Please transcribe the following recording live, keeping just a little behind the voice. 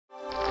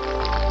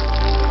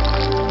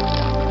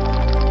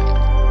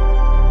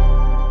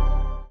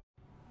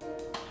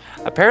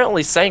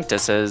Apparently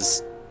Sanctus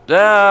is...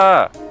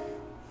 Damn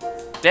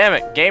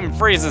it, game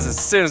freezes as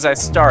soon as I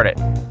start it.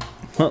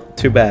 Well,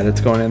 too bad, it's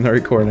going in the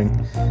recording.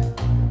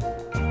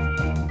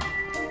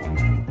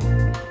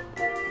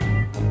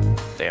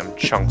 Damn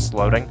chunks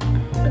loading.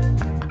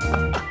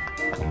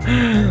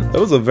 That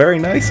was a very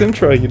nice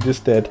intro you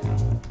just did.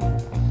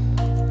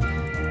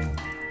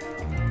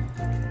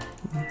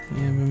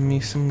 Give me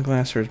some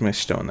glass. Where's my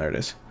stone? There it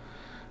is.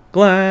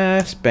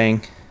 Glass.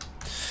 Bang.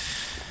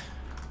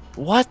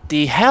 What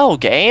the hell,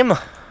 game?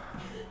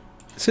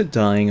 Is it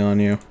dying on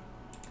you?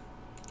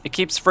 It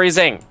keeps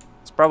freezing.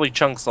 It's probably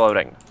chunks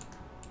loading.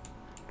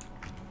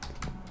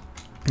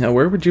 Now,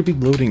 where would you be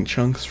loading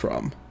chunks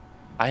from?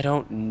 I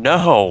don't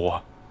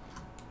know.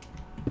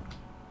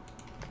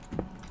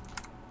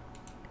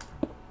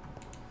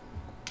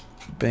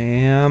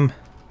 Bam.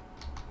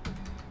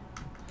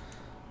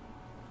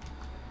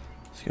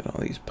 Let's get all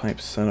these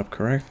pipes set up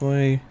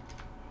correctly.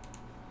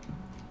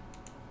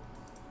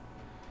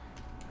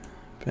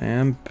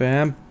 Bam,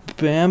 bam,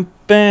 bam,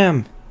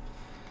 bam.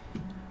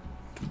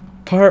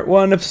 Part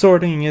 1 of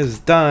sorting is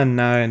done.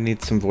 Now I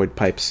need some void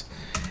pipes.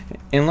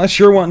 Unless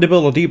you're wanting to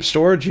build a deep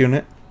storage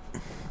unit.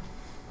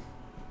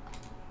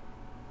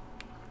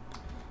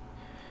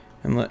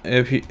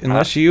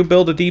 Unless you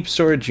build a deep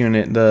storage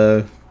unit,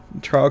 the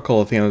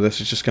charcoal at the end of this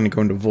is just going to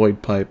go into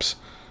void pipes.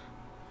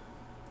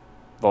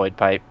 Void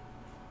pipe.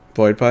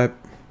 Void pipe?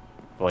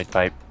 Void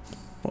pipe.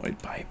 Void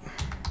pipe.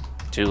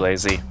 Too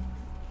lazy.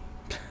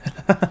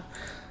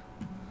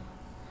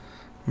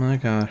 My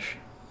gosh.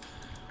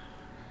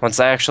 Once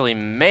I actually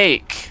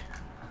make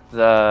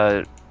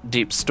the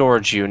deep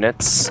storage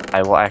units,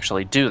 I will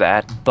actually do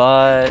that,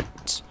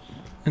 but...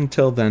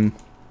 Until then.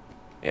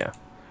 Yeah.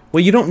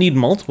 Well, you don't need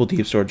multiple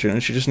deep storage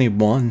units, you just need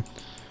one.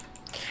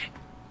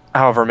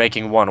 However,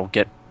 making one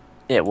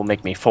will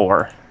make me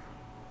 4.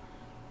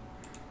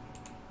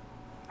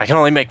 I can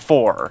only make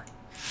 4.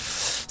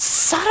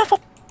 Son of a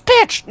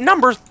bitch!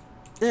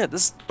 Yeah,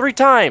 this is 3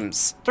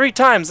 times. 3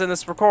 times in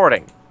this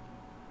recording.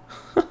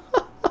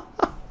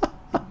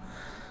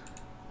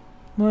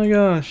 My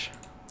gosh.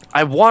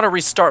 I want to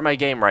restart my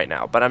game right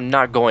now, but I'm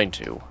not going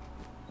to.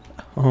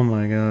 Oh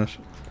my gosh.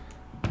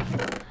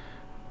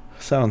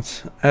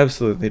 Sounds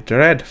absolutely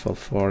dreadful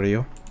for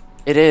you.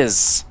 It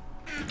is.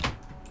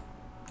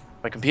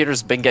 My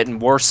computer's been getting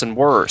worse and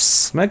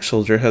worse. Meg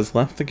Soldier has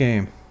left the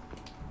game.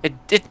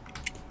 It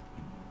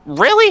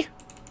really?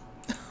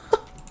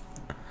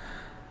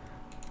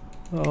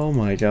 Oh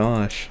my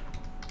gosh.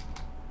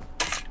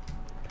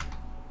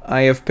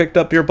 I have picked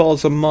up your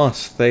balls of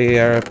moss. They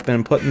have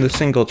been put in the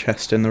single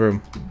chest in the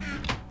room.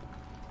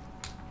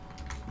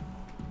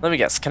 Let me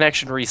guess.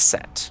 Connection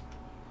reset.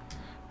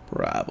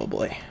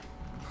 Probably.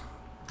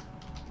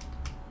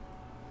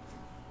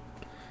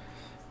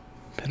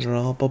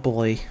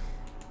 Probably.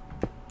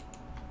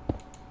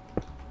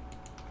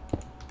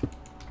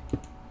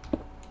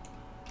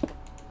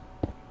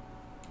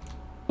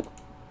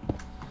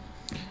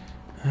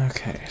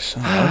 Okay, so...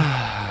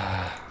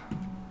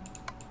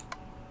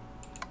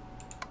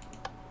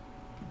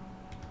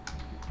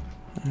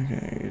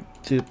 Okay,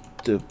 dip,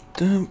 dip,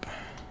 dip.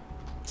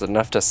 It's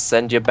enough to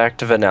send you back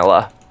to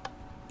vanilla.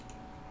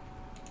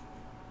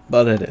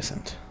 But it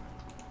isn't.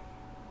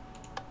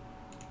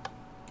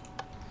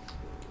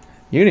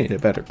 You need a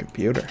better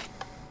computer.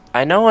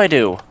 I know I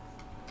do.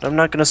 I'm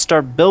not going to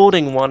start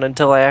building one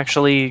until I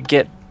actually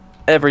get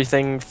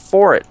everything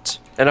for it.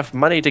 Enough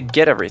money to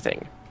get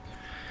everything.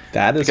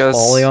 That is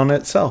folly on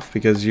itself,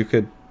 because you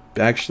could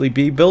actually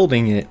be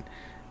building it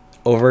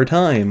over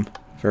time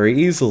very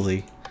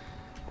easily.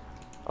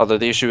 Although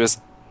the issue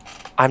is,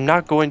 I'm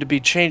not going to be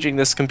changing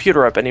this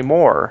computer up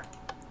anymore.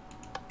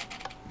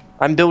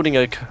 I'm going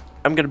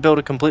to build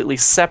a completely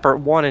separate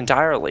one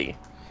entirely.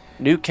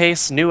 New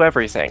case, new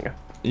everything.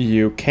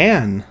 You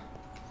can.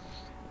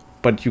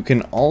 But you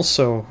can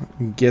also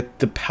get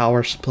the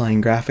power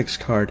supplying graphics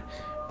card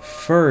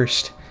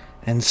first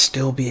and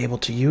still be able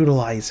to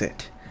utilize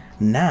it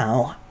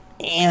now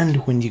and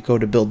when you go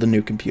to build the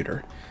new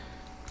computer.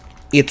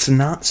 It's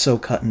not so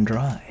cut and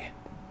dry.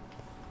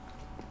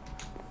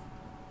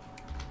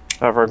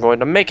 However, I'm going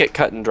to make it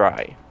cut and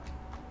dry.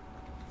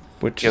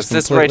 Which is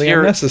completely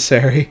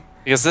unnecessary.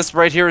 Because this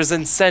right here is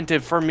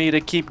incentive for me to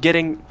keep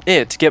getting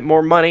it, to get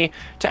more money,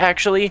 to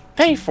actually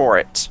pay for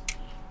it.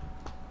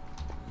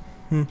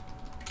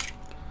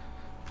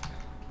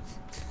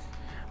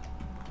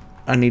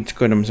 I need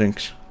Squidum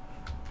Zincs.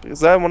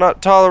 Because I will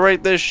not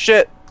tolerate this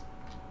shit.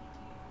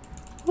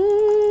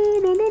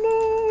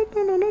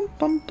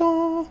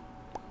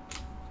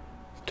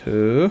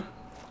 Two.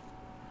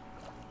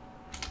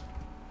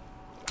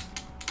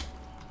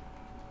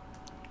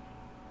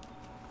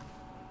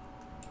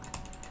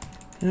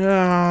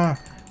 Ah,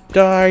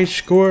 die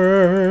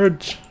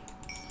squirts.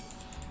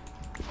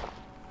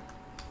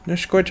 The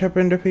squirts have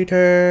been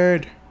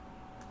defeated.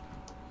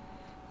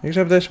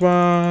 Except this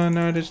one.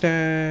 No, it is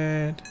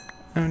dead.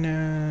 Oh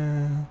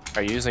no.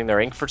 Are you using their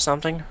ink for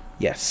something?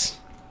 Yes.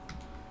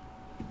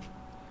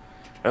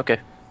 Okay.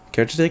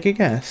 Care to take a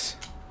guess?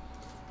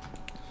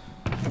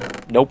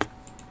 Nope.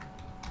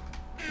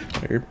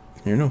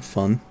 You're no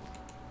fun.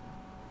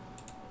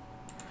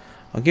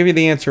 I'll give you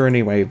the answer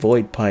anyway.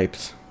 Void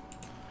pipes.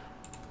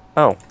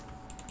 Oh.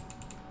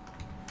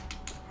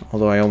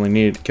 Although I only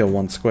needed to kill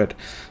one squid.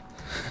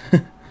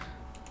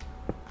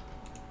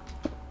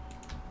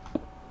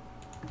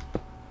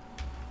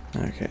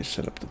 Okay,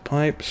 set up the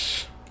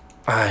pipes.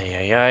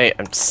 Ay.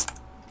 I'm just...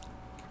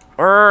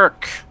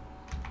 Work!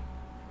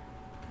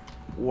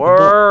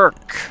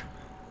 Work!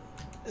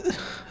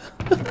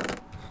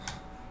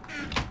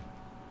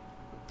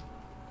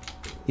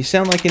 You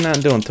sound like you're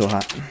not doing too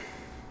hot.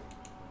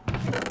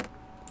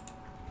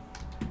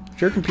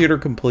 Is your computer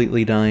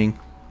completely dying?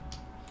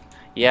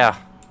 Yeah.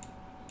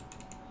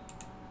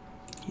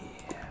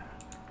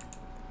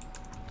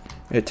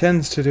 It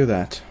tends to do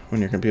that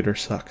when your computer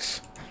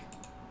sucks.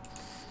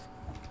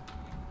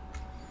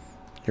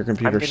 Your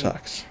computer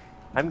sucks.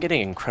 I'm getting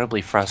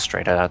incredibly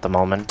frustrated at the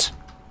moment.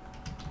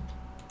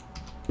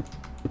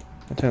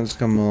 It tends to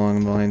come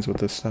along the lines with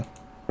this stuff.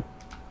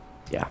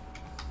 Yeah.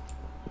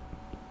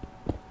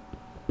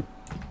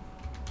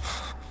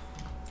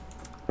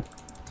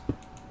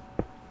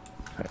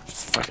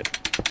 Fuck it.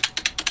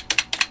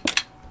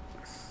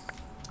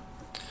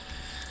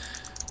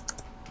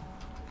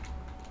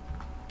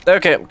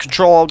 Okay,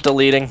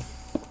 Control-Alt-Deleting.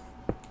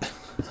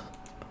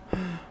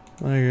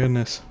 My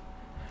goodness.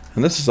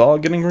 And this is all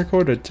getting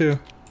recorded, too.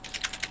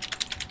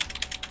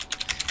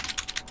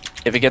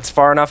 If it gets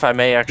far enough, I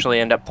may actually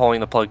end up pulling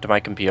the plug to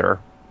my computer.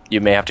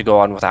 You may have to go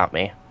on without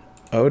me.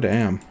 Oh,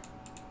 damn.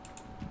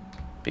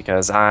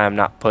 Because I'm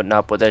not putting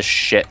up with this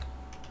shit.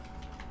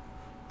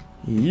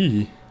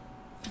 Yee.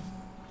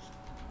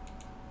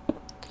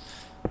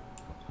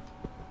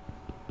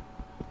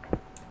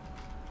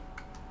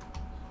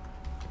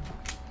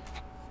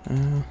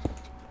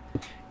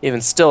 Even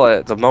still,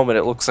 at the moment,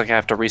 it looks like I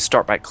have to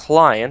restart my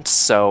client,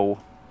 so...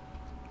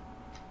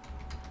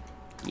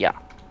 Yeah.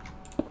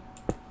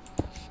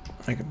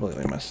 I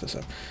completely messed this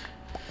up.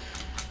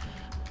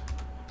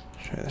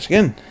 Try this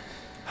again.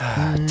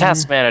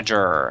 Task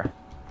Manager.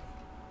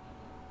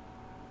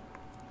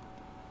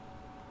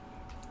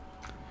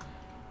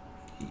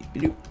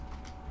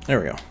 There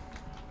we go.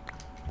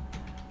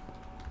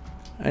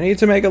 I need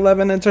to make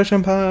 11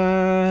 insertion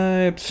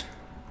pipes.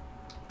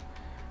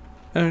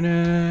 Oh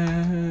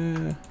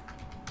no.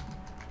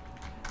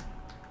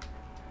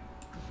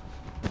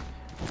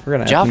 We're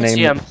gonna have to name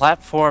JavaCM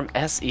Platform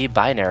SE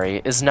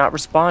binary is not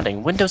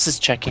responding. Windows is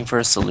checking for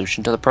a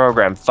solution to the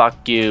program.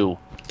 Fuck you.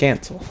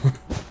 Cancel.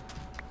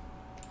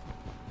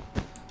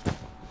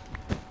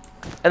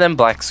 And then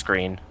black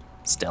screen.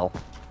 Still.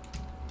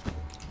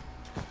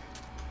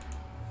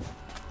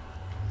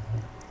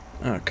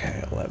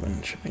 Okay,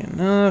 11 should be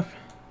enough.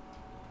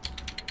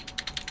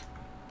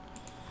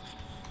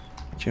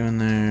 Get you in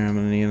there. I'm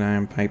gonna need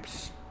iron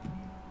pipes.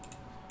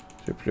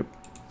 Zoop, zoop.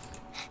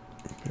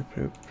 Zoop,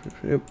 zoop, zoop,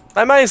 zoop.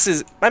 My mouse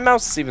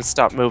has even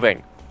stopped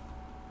moving.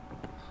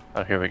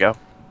 Oh, here we go.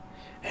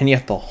 And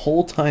yet the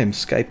whole time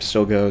Skype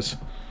still goes.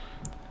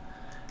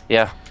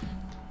 Yeah.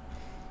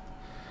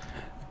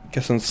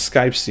 Guessing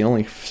Skype's the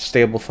only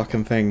stable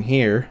fucking thing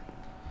here.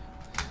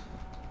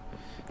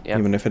 Yep.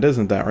 Even if it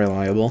isn't that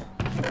reliable.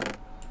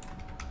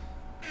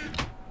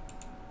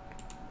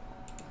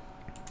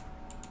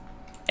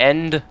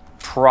 End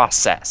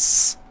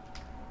process.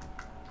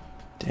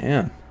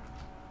 Damn.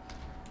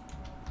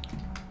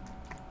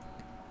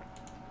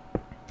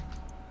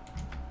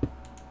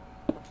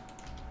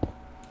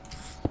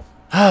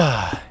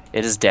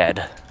 It is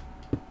dead.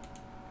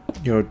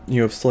 You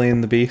have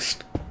slain the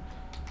beast.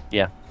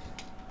 Yeah.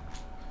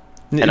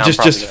 And I'm Just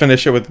probably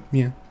finish it with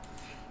yeah.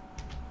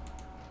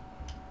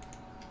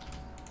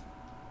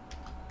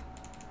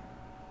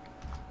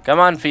 Come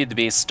on, feed the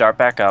beast. Start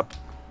back up.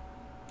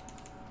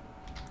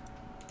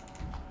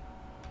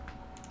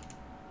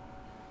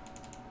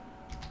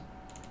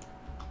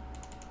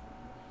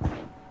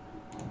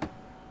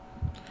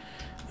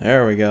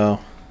 There we go.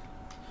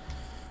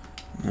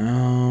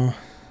 Now,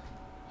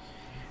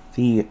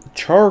 the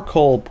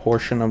charcoal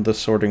portion of the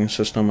sorting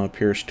system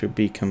appears to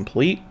be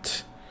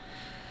complete.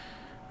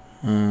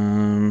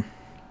 I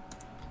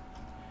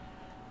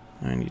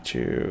need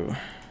to...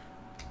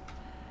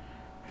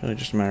 Really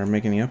just a matter of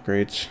making the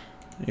upgrades.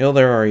 Oh,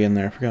 they're already in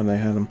there. I forgot they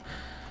had them.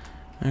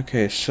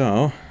 Okay,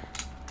 so...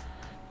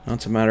 Now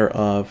it's a matter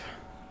of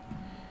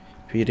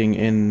feeding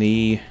in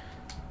the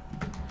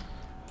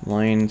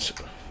lines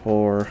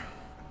for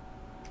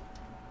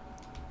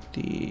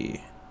the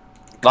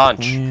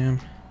Launch. clam.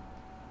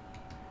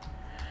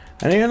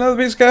 I need another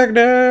piece of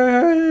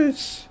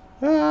cactus!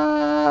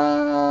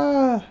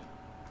 Ah!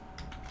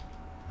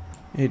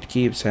 It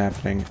keeps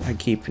happening. I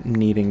keep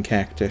needing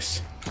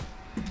cactus.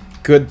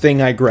 Good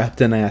thing I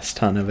grabbed an ass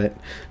ton of it.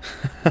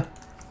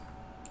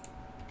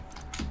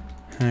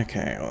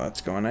 Okay, well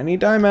that's going. I need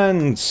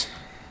diamonds!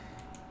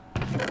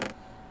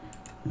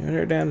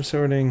 You're damn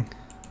sorting.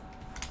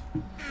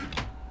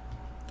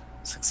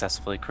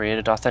 Successfully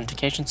created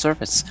authentication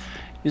service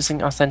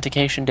using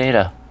authentication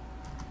data.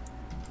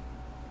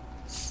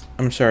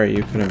 I'm sorry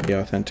you couldn't be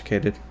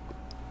authenticated.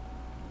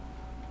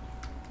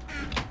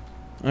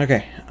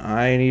 Okay,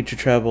 I need to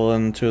travel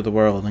into the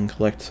world and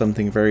collect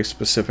something very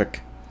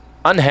specific.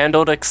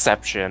 Unhandled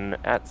exception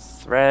at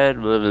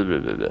thread. Blah, blah, blah,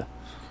 blah, blah.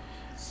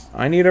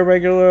 I need a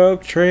regular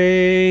oak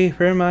tree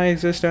for my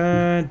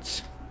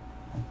existence.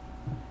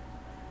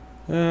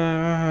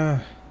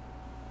 I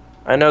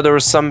know there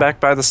was some back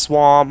by the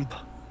swamp.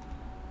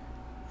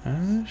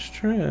 That's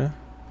true.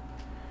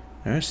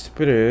 There's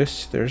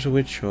spruce, there's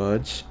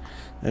witchwoods,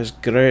 there's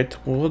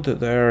great wood,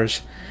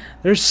 there's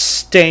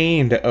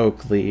stained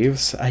oak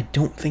leaves. I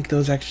don't think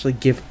those actually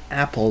give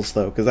apples,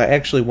 though, because I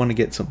actually want to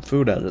get some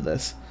food out of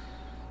this.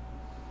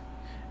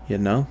 You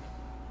know?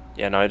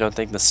 Yeah, no, I don't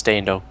think the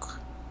stained oak.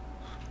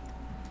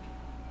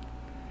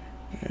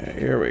 Yeah,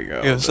 here we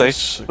go.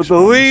 With the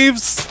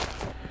leaves!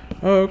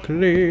 Oak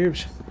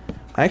leaves.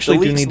 I actually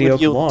do need the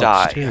oak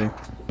logs, too.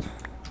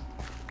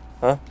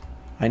 Huh?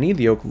 I need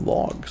the oak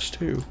logs,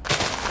 too.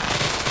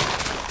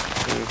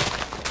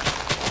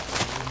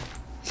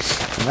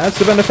 And that's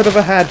the benefit of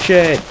a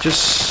hatchet.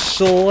 Just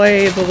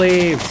slay the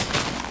leaves.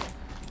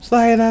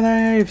 Slay the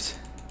leaves.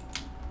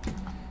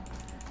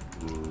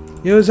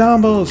 You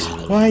zombies,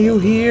 why are you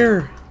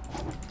here?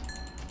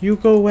 You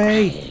go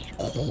away.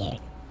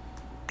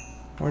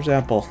 Where's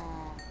Apple?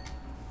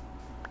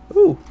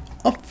 Ooh,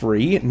 a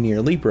free,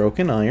 nearly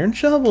broken iron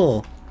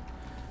shovel.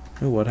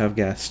 Who would have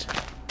guessed?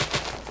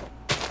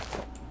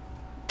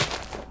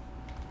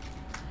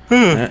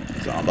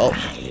 Zombo.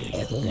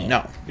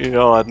 No.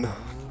 Yawn.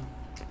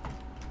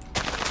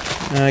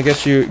 I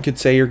guess you could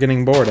say you're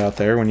getting bored out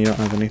there when you don't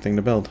have anything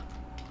to build.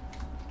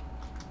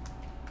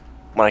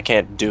 When I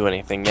can't do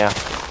anything, yeah.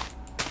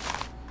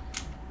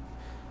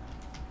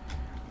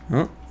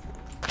 Huh?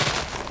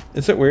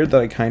 Is it weird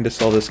that I kind of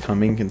saw this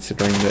coming,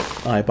 considering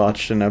that I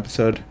botched an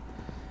episode?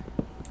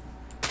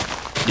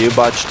 You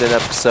botched an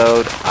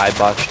episode, I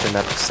botched an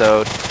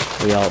episode.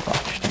 We all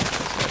botched an episode.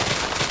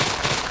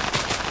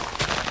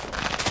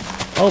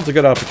 Oh, it's a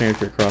good opportunity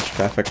for cross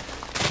traffic.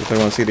 If they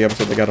want to see the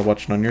episode, they gotta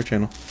watch it on your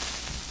channel.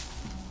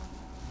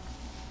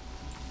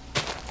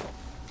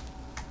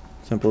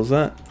 Simple as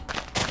that.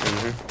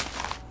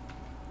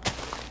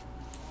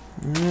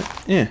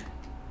 Yeah.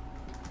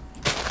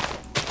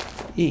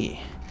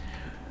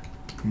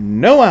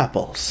 No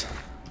apples.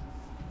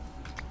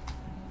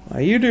 Why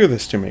you do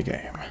this to me,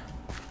 game?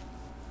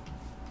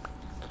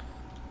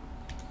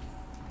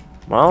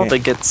 Well, if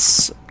it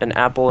gets an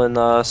apple in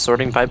the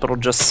sorting pipe, it'll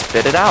just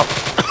spit it out.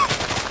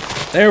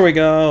 There we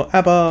go,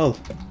 apple.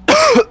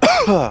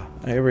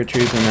 I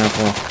retrieved an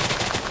apple.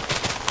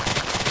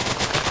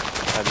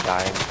 I'm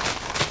dying.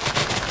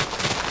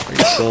 Are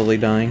you slowly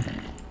dying?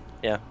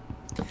 Yeah.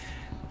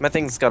 My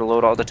thing's got to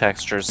load all the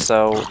textures,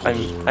 so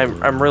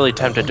I'm really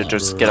tempted to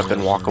just get up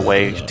and walk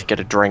away to get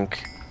a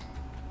drink.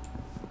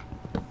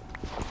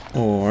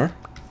 Or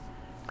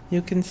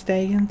you can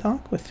stay and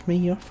talk with me,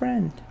 your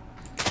friend.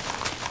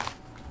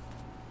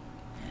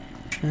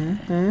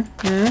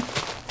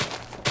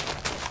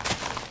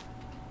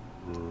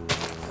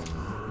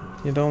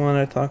 You don't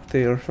want to talk to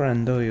your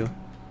friend, do you?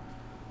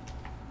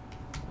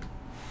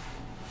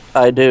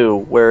 I do.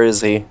 Where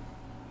is he?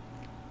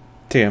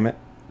 Damn it.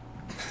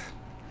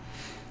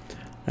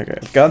 Okay,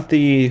 I've got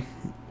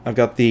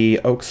the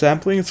oak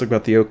saplings, I've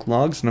got the oak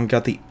logs, and I've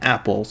got the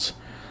apples.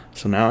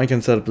 So now I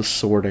can set up the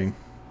sorting.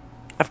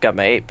 I've got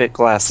my 8-bit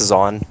glasses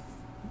on.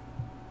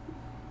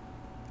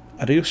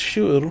 Are you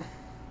sure?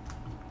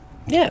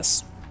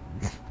 Yes.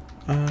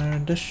 Are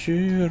you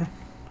sure?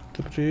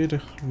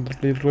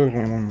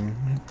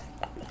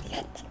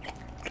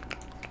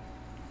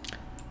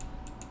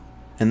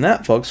 And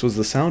that, folks, was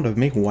the sound of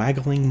me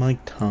waggling my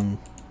tongue.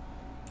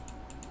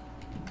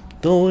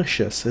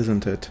 Delicious,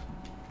 isn't it?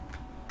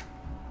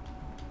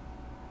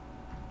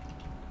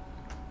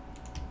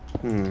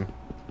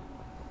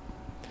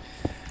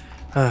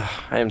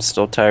 I am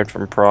still tired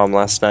from prom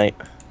last night.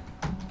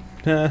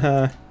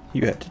 Haha,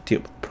 you had to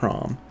deal with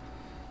prom.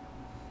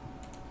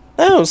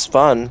 That was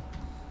fun.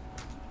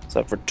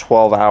 Except for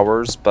 12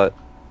 hours, but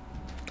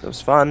it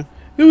was fun.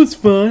 It was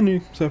fun,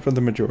 except for the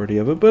majority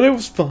of it, but it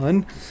was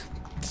fun.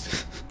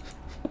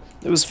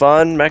 It was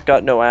fun. Mac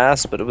got no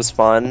ass, but it was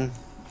fun.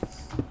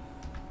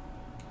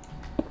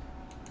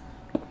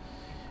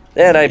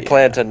 And I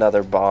plant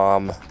another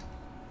bomb.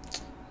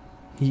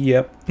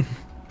 Yep.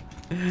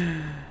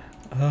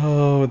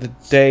 Oh, the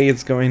day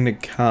is going to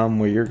come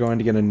where you're going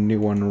to get a new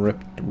one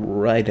ripped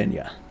right in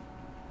ya.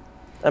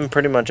 I'm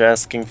pretty much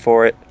asking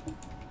for it.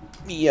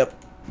 Yep.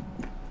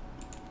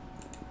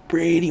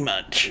 Pretty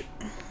much.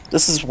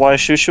 This is why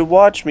she should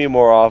watch me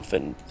more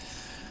often.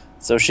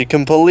 So she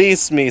can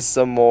police me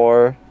some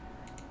more.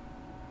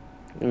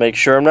 Make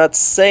sure I'm not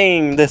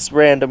saying this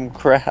random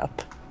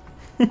crap.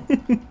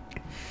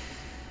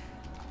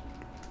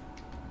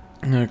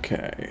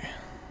 Okay.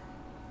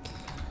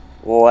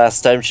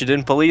 Last time she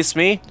didn't police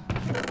me,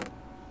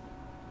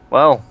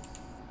 well,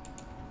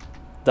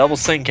 double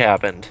sync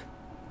happened.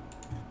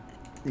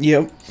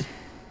 Yep.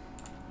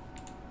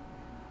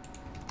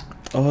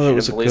 Oh, it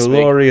was a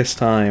glorious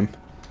time.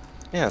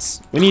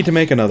 Yes. We need to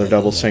make another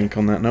double sync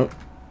on that note.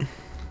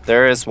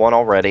 There is one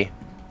already.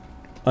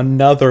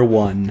 Another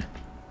one.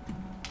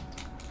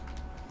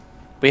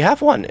 We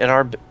have one in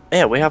our...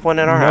 Yeah, we have one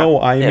in our house. No,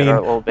 I in mean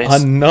our little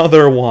base.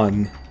 another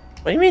one.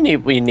 What do you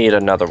mean we need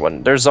another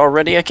one? There's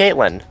already a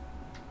Caitlin.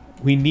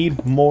 We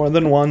need more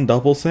than one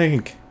double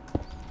sink.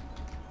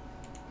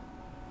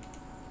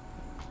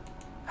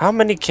 How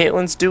many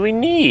Caitlins do we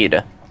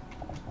need?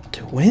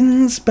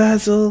 Twins,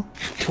 Basil.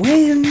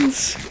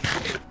 Twins.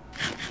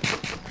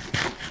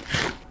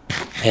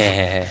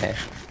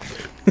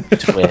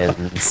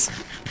 Twins.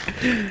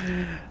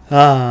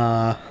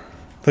 Ah,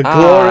 the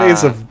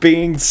glories of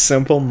being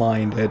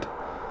simple-minded.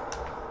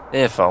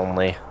 If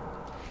only.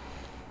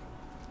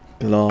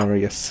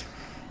 Glorious.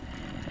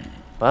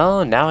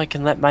 Well, now I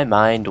can let my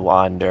mind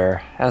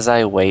wander as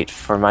I wait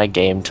for my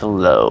game to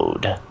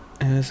load.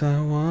 As I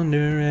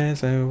wander,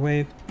 as I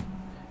wait,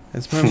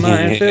 as my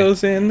mind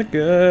fills in the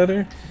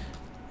gutter.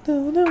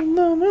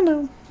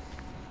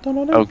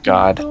 Oh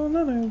God.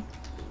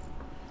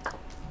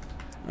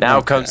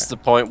 Now comes the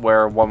point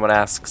where one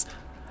asks,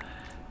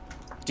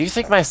 do you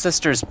think my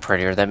sister's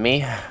prettier than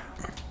me?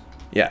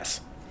 Yes.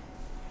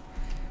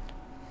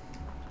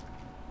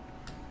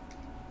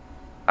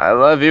 I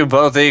love you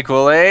both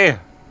equally.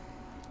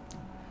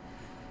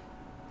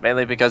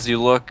 Mainly because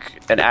you look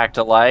and act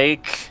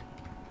alike.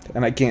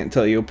 And I can't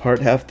tell you apart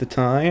half the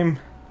time.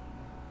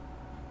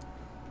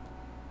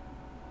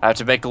 I have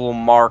to make a little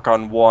mark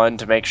on one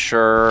to make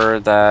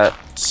sure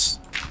that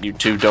you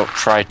two don't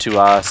try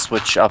to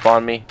switch up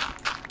on me.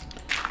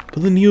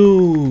 Pull the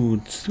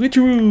new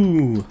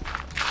switcheroo.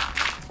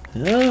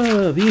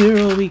 Ah, be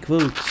here all week,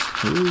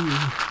 folks. Ooh.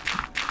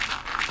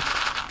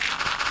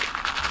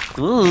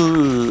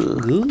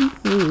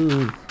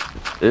 Ooh.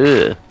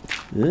 Ugh.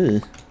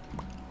 Ugh.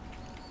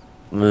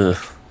 Ugh.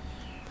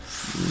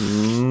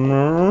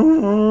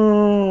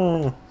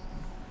 No.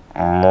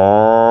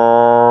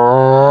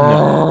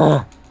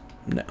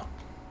 No.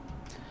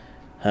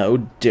 How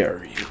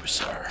dare you,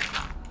 sir?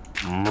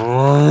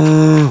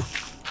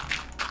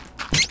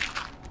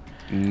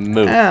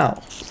 Move.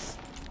 Ow.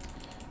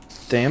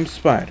 Damn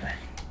spider.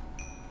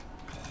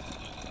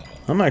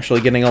 I'm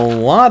actually getting a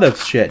lot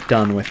of shit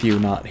done with you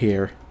not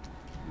here.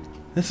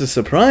 This is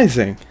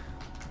surprising.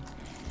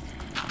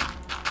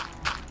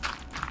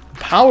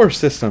 Power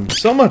system,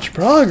 so much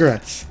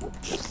progress.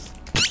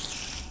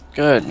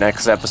 Good.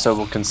 Next episode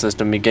will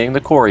consist of me getting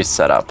the quarries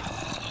set up.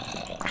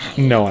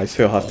 No, I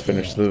still have to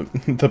finish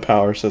the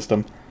power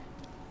system.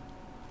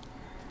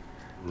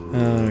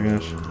 Oh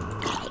gosh.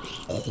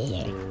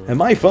 And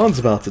my phone's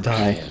about to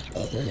die.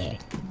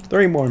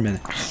 3 more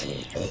minutes.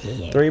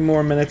 3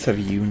 more minutes of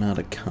you not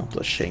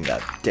accomplishing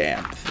a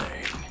damn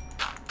thing.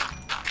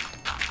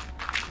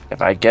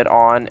 If I get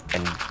on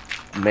and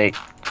make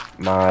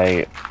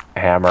my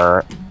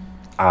hammer,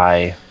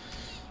 I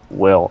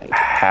will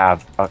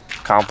have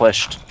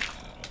accomplished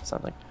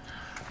something.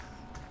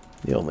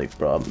 The only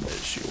problem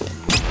is you.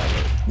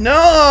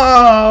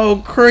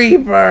 No,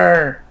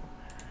 creeper!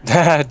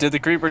 Did the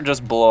creeper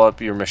just blow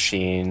up your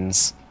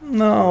machines?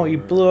 No, you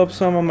blew up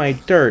some of my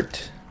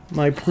dirt.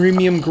 My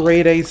premium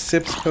grade A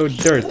SIPS code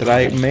dirt that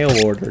I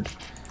mail ordered.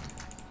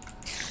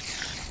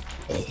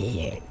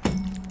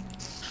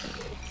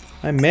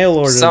 I mail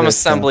ordered Some this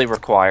assembly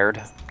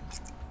required.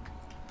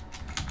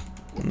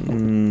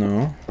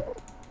 No.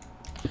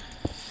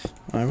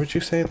 Why would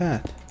you say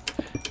that?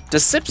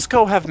 Does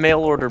Sipsco have mail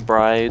order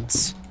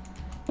brides?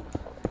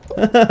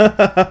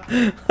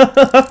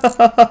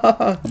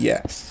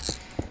 Yes.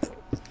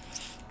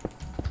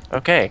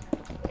 Okay.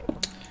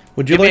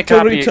 Would you Give me like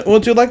a to copy.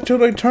 would you like to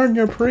return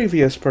your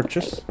previous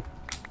purchase?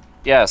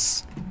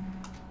 Yes.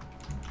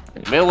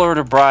 Mail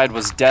order bride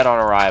was dead on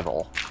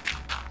arrival.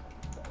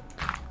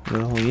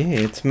 Well, yeah,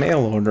 it's mail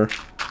order.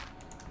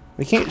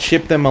 We can't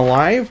ship them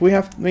alive.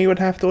 We would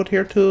have to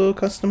adhere to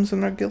customs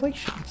and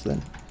regulations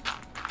then.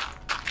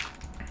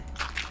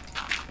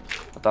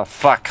 What the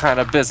fuck kind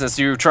of business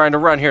are you trying to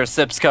run here,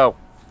 Sipsco?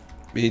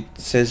 It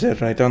says it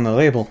right on the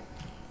label.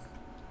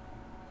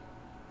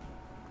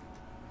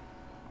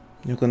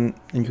 You can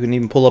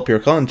even pull up your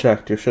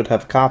contract. You should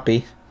have a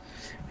copy.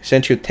 I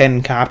sent you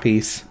 10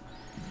 copies.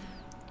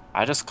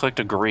 I just clicked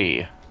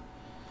agree. Do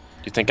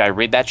you think I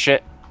read that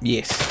shit?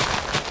 Yes.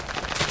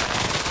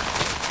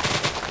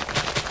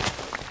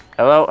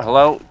 Hello?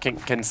 Hello?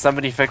 Can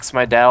somebody fix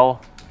my Dell?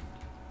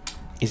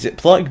 Is it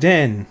plugged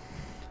in?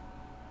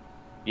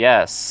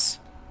 Yes.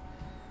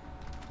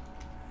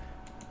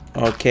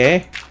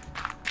 Okay.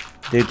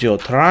 Did you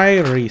try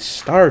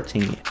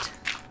restarting it?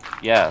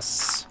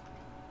 Yes.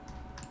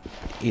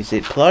 Is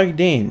it plugged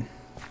in?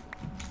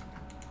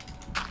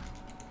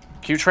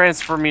 Can you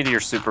transfer me to your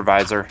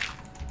supervisor?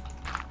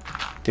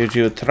 Did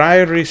you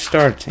try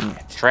restarting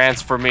it?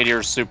 Transfer me to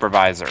your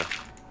supervisor.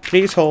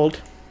 Please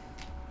hold.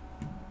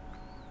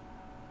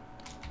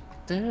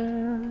 I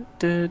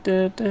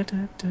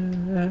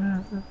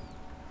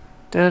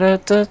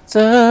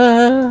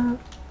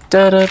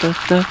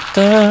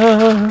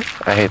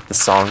hate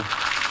this song.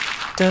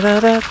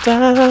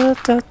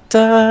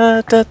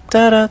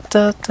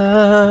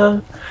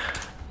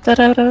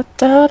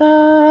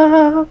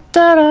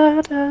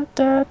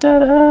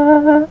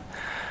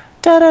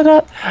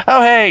 Da-da-da.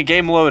 Oh, hey,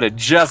 game loaded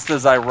just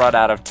as I run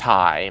out of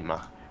time.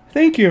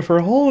 Thank you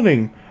for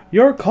holding.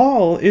 Your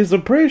call is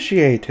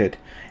appreciated.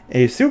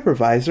 A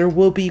supervisor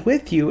will be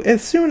with you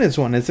as soon as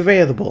one is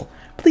available.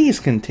 Please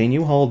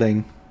continue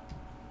holding.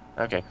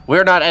 Okay,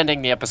 we're not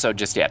ending the episode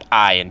just yet.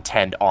 I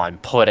intend on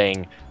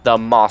putting the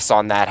moss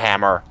on that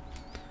hammer.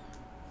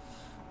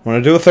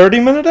 Want to do a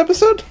 30-minute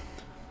episode?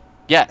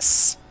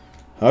 Yes.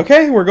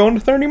 Okay, we're going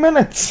to 30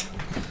 minutes.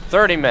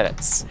 30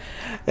 minutes.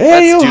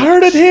 Hey, you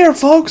heard it here,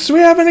 folks. We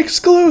have an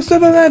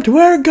exclusive event.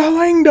 We're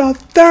going to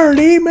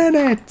 30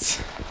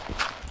 minutes.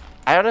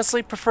 I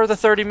honestly prefer the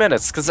 30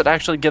 minutes because it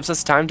actually gives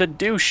us time to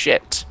do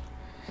shit.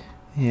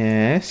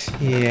 Yes,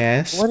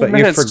 yes. 20 But you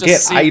minutes forget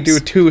just I do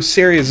seems- 2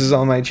 series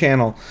on my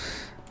channel.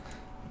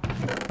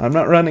 I'm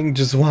not running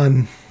just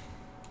one.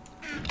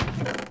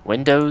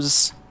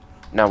 Windows?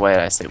 No, why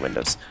did I say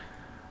Windows?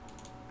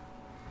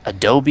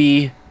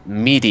 Adobe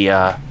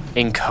Media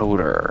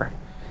Encoder.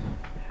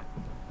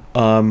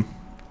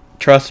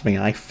 Trust me,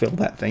 I fill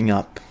that thing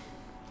up.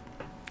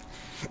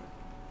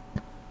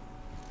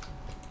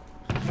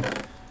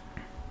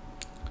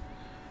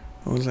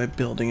 What was I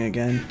building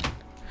again?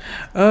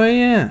 Oh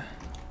yeah.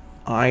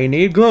 I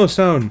need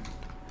glowstone.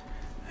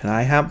 And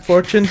I have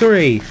Fortune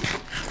 3.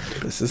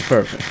 This is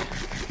perfect.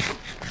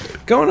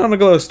 Going on a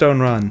glowstone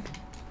run.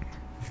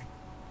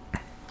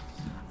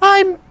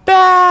 I'm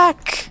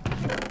back!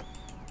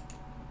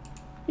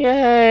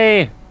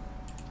 Yay!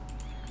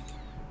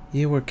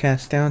 You were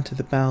cast down to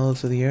the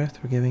bowels of the earth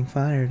for giving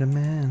fire to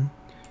man.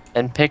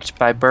 And picked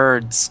by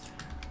birds.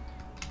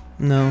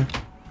 No.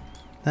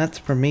 That's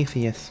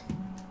Prometheus.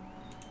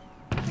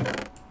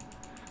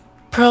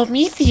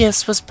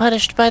 Prometheus was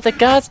punished by the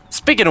gods.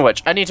 Speaking of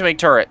which, I need to make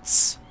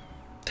turrets.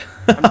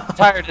 I'm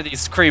tired of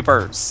these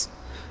creepers.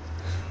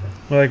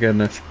 My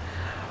goodness.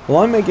 Well,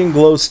 I'm making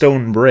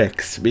glowstone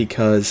bricks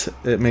because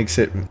it makes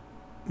it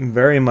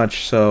very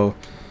much so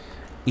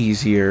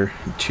easier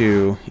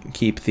to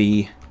keep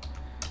the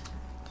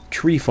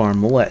tree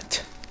farm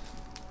lit.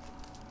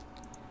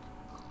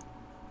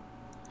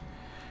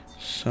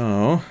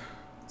 So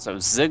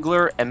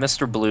Ziggler and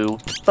Mr. Blue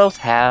both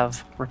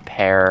have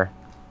repair.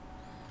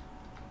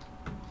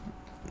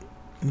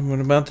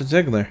 what about the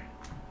Ziggler?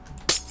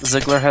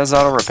 Ziggler has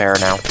auto repair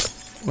now.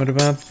 What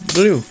about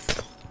Blue?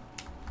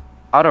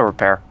 Auto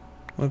repair.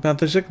 What about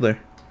the Ziggler?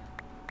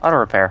 Auto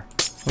repair.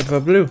 What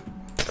about Blue?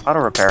 Auto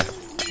repair.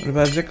 What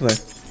about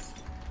Ziggler?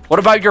 What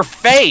about your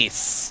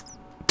face?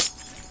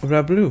 What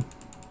about Blue?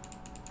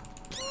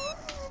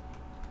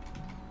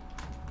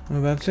 What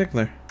about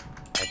Ziggler?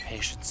 My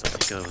patience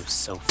only goes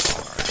so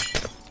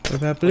far.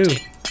 What about Blue?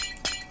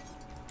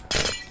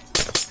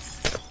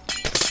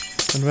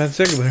 What about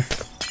Ziggler?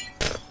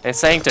 Hey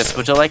Sanctus,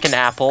 would you like an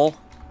apple?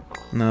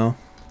 No.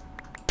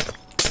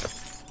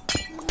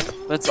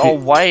 It's all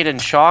white and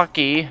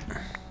chalky.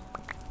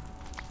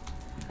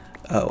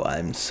 Oh,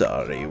 I'm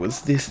sorry.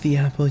 Was this the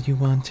apple you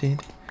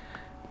wanted?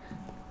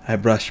 I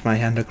brushed my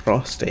hand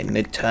across it and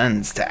it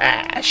turns to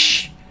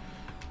ash.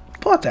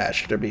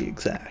 Potash to be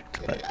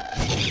exact, but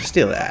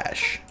still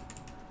ash.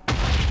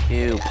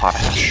 Ew,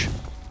 potash.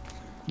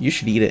 You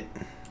should eat it.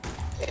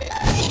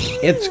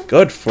 It's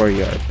good for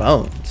your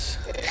bones.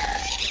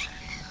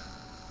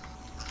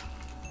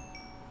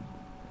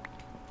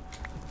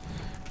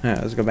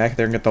 Alright, let's go back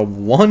there and get the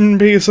one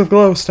piece of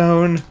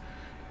glowstone.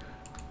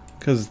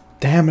 Cause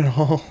damn it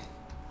all.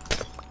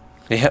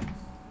 Yep.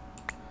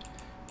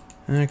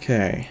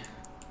 Okay.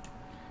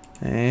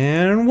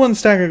 And 1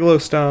 stack of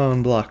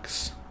glowstone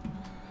blocks.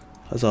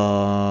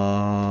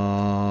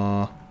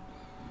 Huzzah.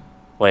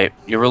 Wait,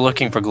 you were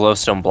looking for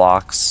glowstone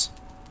blocks?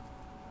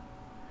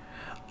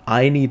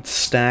 I need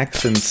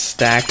stacks and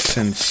stacks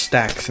and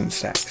stacks and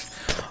stacks.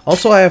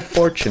 Also, I have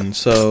fortune,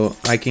 so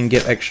I can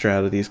get extra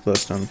out of these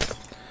glowstone.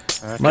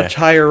 Okay. Much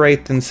higher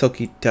rate than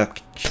silky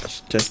touch.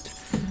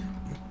 Just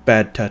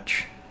bad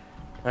touch.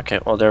 Okay,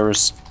 well there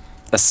was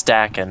a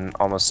stack and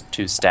almost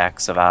 2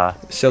 stacks of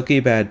Silky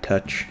bad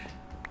touch.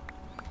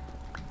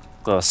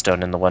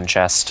 glowstone in the one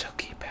chest.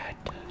 Silky bad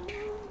touch.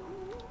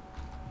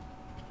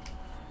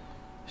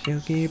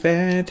 Silky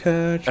bad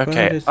touch. Okay,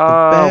 but it's the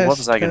best what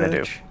was I gonna do?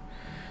 touch.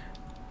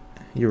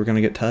 You were gonna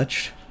get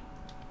touched?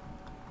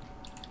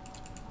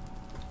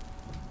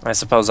 I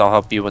suppose I'll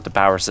help you with the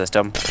power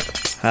system.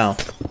 How?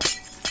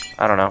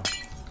 I don't know.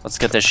 Let's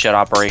get this shit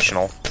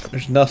operational.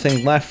 There's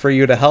nothing left for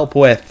you to help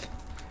with.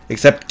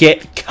 Except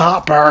get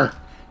copper!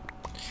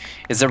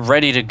 Is it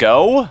ready to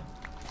go?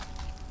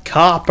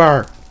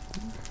 Copper!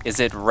 Is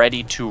it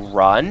ready to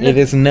run? It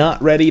is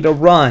not ready to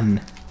run.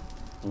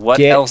 What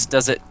Get else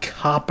does it...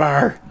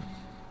 Copper!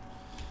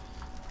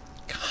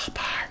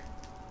 Copper.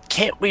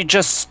 Can't we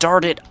just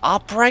start it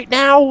up right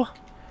now?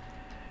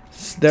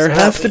 There So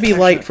has that to we be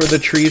light actually- for the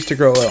trees to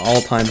grow at all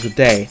times of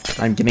day.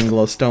 I'm getting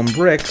glowstone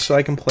bricks so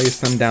I can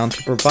place them down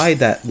to provide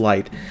that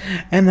light.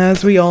 And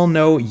as we all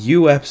know,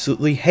 you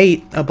absolutely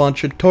hate a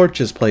bunch of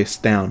torches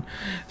placed down.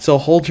 So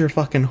hold your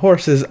fucking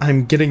horses,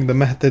 I'm getting the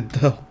method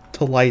to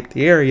light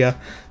the area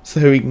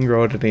so we can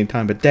grow it at any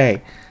time of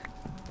day.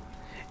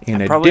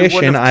 In Probably addition,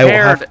 wouldn't I have will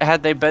have... cared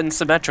had they been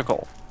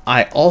symmetrical.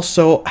 I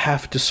also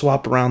have to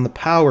swap around the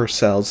power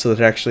cells so that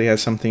it actually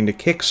has something to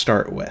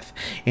kickstart with.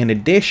 In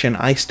addition,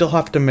 I still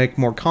have to make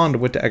more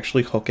conduit to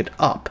actually hook it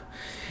up.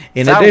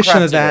 In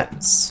addition to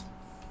that,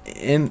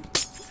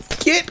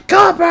 get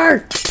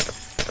copper!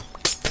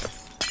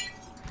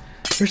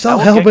 You're so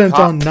hellbent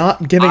on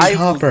not getting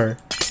copper.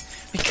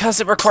 Because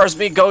it requires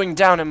me going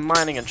down and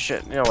mining and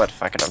shit. You know what?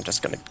 Fuck it. I'm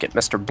just gonna get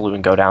Mr. Blue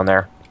and go down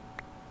there.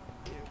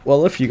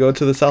 Well, if you go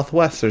to the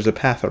southwest, there's a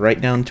path right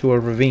down to a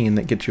ravine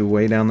that gets you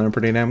way down there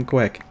pretty damn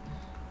quick.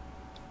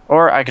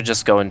 Or I could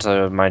just go into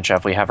the mine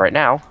shaft we have right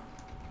now.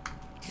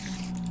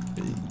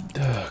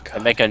 Oh,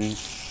 and make an...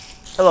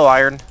 Hello,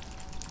 iron.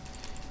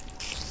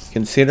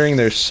 Considering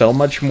there's so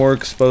much more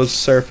exposed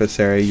surface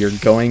area, you're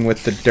going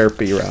with the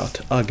derpy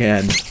route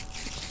again.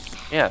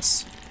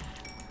 Yes.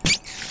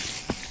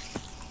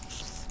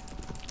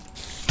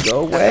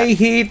 Go away,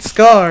 heat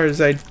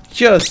scars. I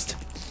just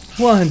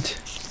want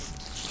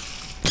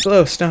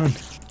glowstone.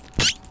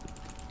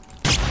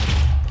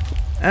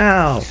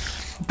 Ow!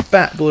 A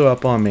bat blew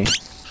up on me.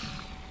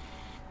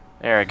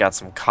 There, I got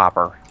some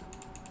copper.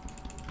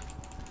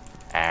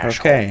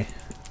 Asshole. Okay.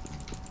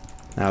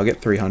 Now I'll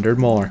get 300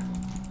 more.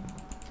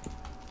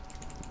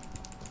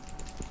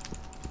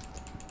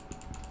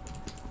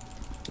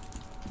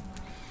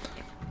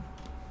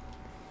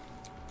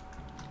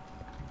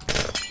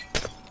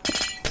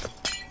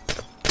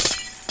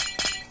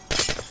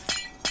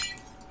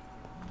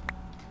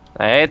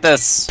 I hate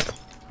this.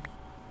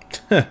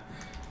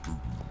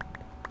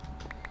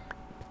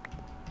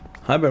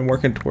 I've been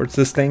working towards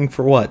this thing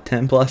for what,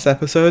 10 plus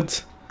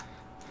episodes?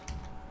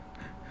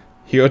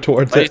 You go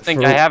towards Why do you it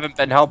think for... I haven't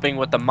been helping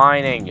with the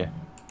mining?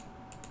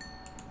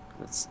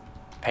 It's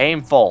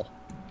painful.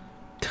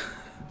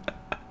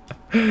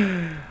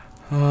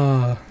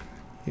 Oh,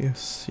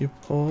 yes, you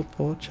poor,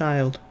 poor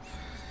child.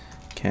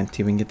 Can't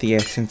even get the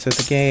essence of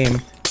the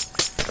game.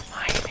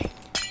 Mining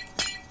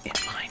in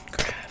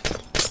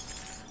Minecraft.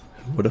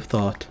 Who would have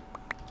thought?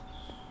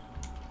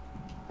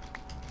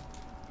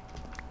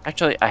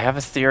 Actually, I have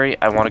a theory.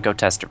 I want to go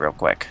test it real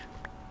quick.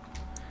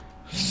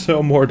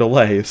 So more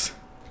delays.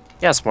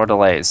 Yes, more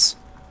delays.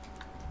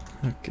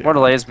 Okay. More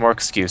delays, more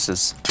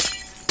excuses.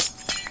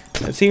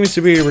 That seems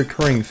to be a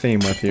recurring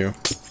theme with you.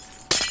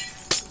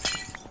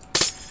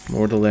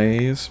 More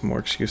delays, more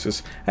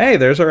excuses. Hey,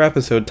 there's our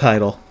episode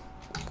title.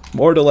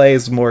 More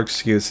delays, more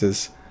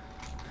excuses.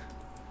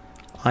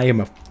 I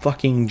am a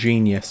fucking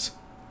genius.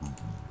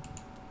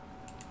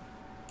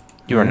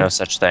 You are no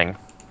such thing.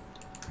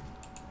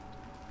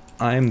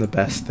 I am the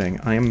best thing.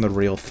 I am the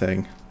real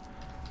thing.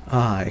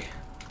 I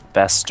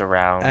Best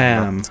around.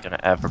 am Nothing's gonna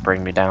ever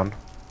bring me down.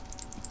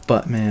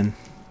 Buttman.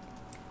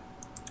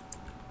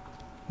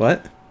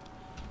 What?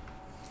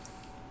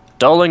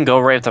 Dolan, go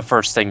raid the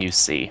first thing you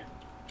see.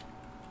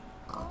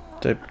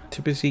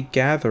 Too busy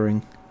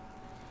gathering.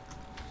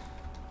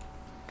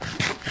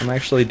 I'm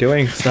actually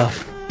doing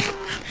stuff.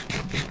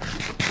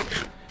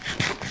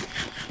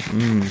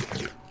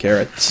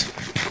 Carrots.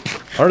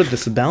 Part of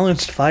this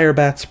balanced fire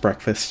bat's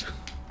breakfast.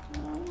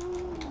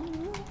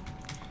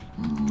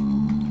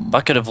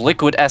 Bucket of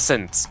liquid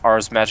essence.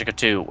 Ars Magica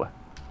 2.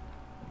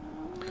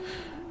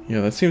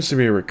 Yeah, that seems to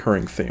be a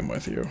recurring theme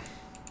with you.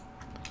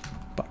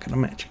 Bucket of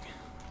magic.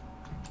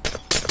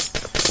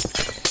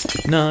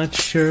 Not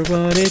sure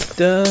what it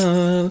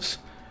does.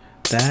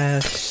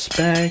 That's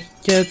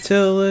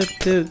speculative.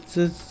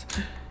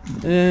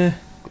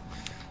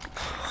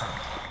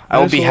 I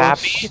will be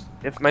happy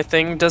if my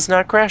thing does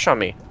not crash on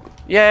me.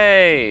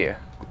 Yay!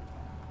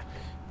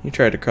 You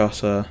tried to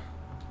cross a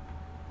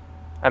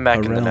I'm back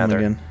in the realm nether.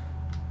 again.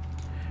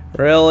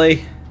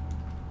 Really?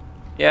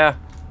 Yeah.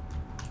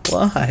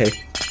 Why?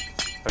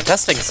 I'm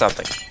testing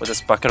something with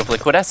this bucket of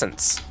liquid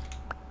essence.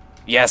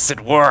 Yes, it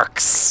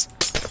works!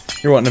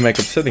 You're wanting to make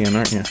obsidian,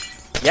 aren't you?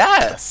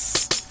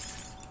 Yes!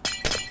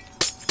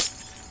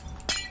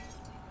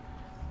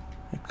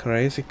 You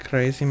crazy,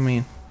 crazy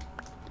man.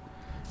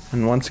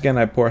 And once again,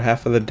 I pour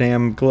half of the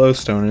damn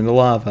glowstone into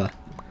lava.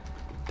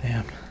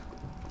 Damn.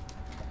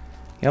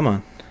 Come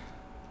on.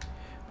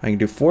 I can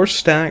do 4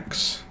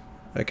 stacks.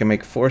 I can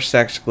make 4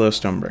 stacks of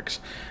glowstone bricks.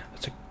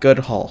 That's a good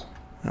haul.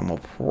 And will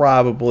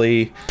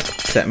probably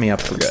set me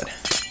up for good.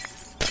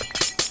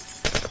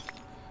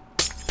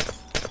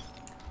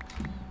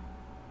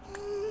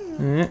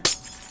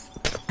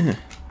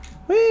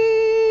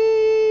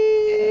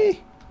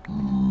 Whee!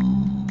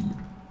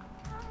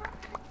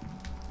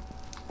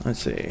 Let's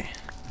see.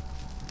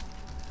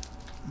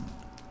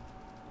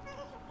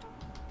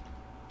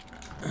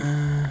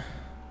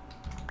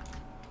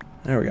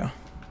 There we go.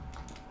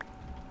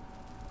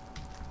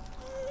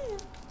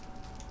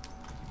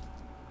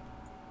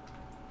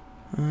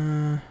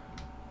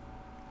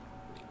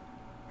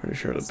 Pretty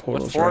sure the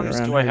portal's What right forms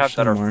around do I here have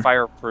that somewhere. are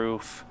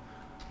fireproof?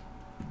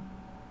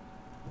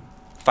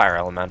 Fire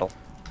elemental.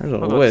 There's a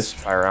We'll go with wisp.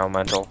 Fire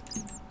elemental.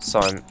 So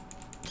I'm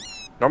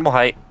normal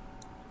height.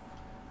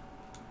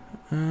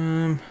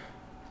 Trying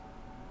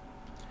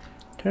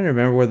to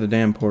remember where the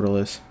damn portal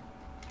is.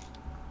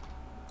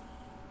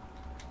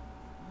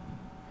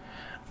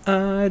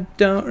 I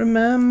don't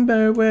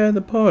remember where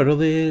the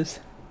portal is.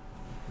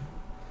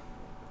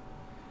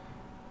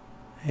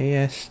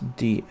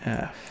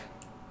 ASDF.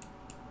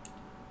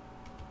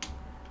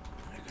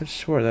 I could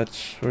swear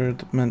that's where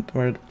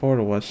where the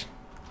portal was.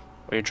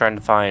 What are you trying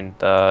to find?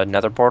 The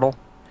nether portal?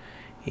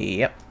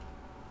 Yep.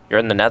 You're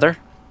in the nether?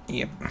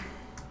 Yep.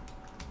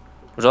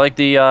 Would you like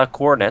the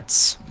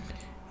coordinates?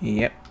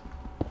 Yep.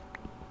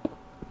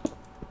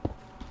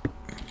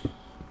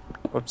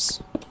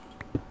 Whoops.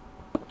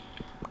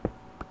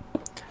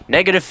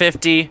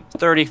 -50,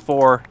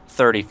 34,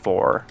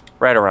 34.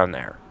 Right around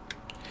there.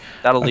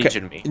 That'll lead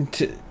you to me.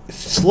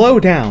 Slow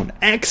down.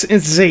 X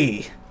and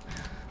Z.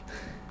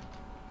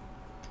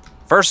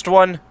 First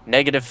one,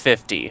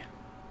 -50.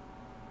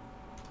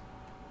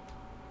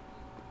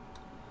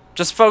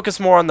 Just focus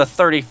more on the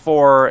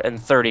 34 and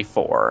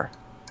 34.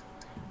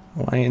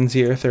 Y and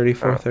Z are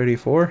 34,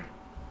 34?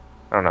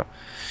 I don't know.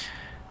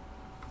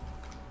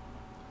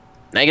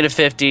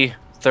 -50,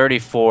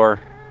 34,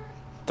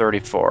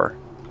 34.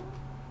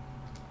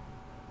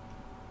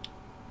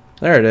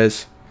 There it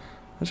is.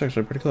 That's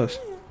actually pretty close.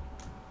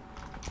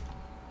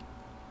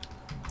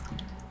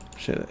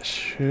 Shoop.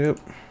 Shoop.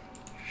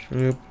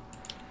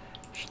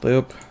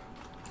 Sloop.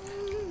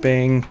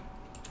 Bing.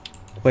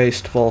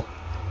 Wasteful.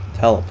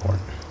 Teleport.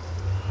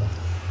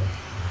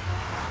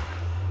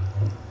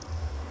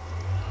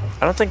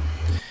 I don't think...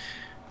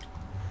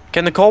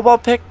 Can the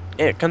cobalt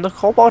Can the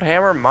cobalt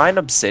hammer mine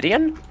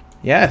obsidian?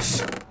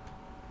 Yes.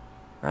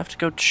 I have to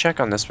go check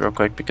on this real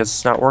quick because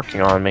it's not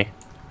working on me.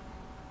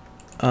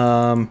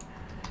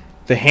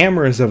 The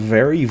hammer is a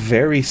very,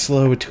 very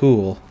slow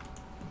tool.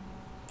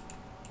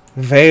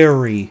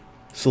 Very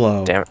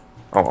slow. Damn it.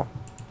 Oh.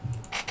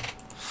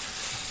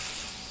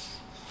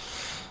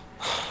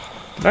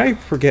 Did I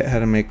forget how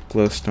to make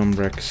glowstone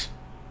bricks?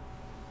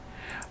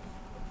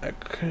 I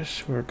could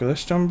swear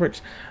glowstone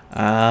bricks.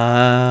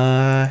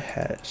 I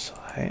had it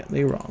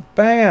slightly wrong.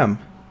 Bam!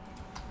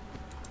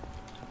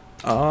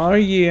 Oh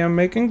yeah, I'm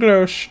making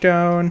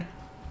glowstone.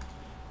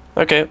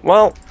 Okay,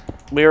 well,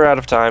 we're out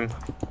of time.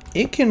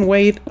 It can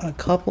wait a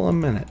couple of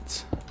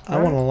minutes. I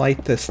want to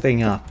light this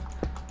thing up.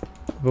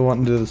 I've been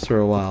wanting to do this for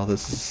a while.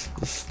 This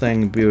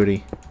thing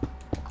beauty.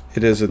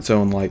 It is its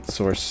own light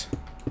source.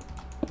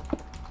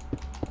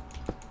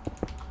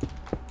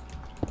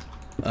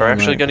 Are we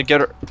actually gonna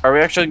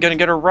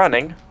get her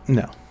running?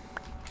 No.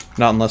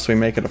 Not unless we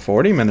make it a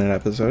 40-minute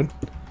episode.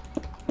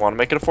 Want to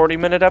make it a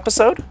 40-minute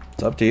episode?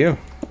 It's up to you.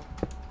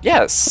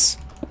 Yes.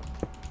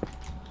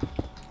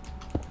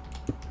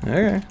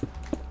 Okay.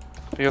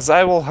 Because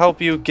I will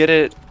help you get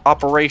it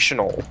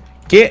operational.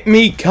 Get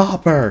me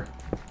copper!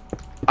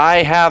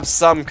 I have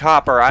some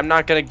copper. I'm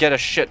not gonna get a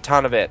shit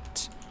ton of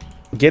it.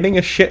 Getting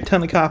a shit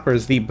ton of copper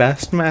is the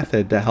best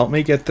method to help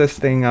me get this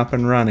thing up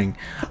and running.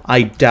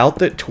 I doubt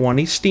that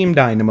 20 steam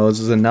dynamos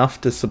is enough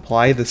to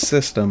supply the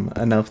system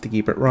enough to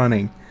keep it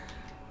running.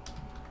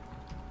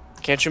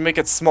 Can't you make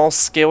it small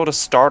scale to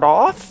start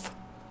off?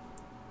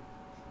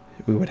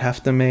 We would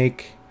have to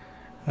make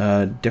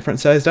different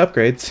sized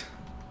upgrades.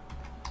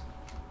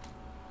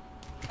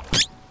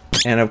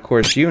 And of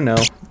course, you know,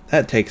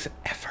 that takes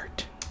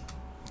effort.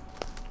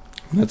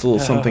 That's a little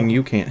something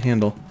you can't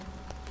handle.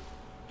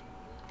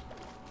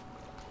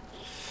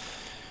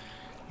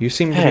 You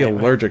seem to be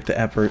allergic to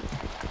effort.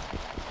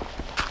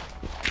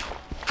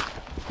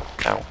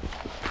 Ow.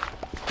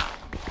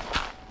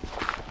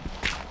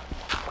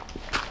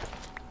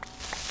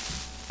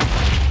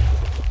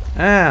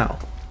 Ow!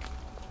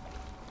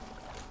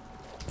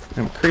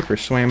 And a creeper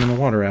swam in the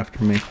water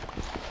after me.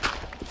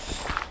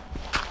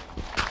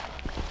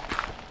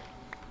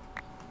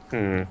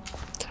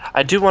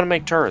 I do want to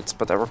make turrets,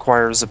 but that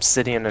requires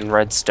obsidian and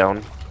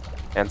redstone.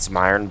 And some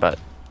iron, but...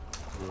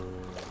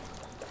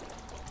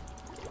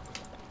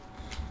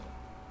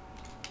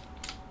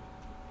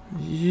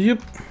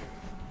 Yep.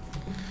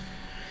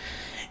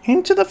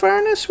 Into the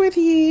furnace with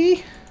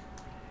ye.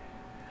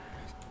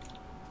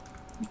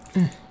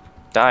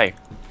 Die.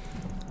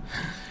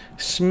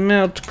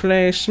 Smelt,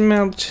 clay,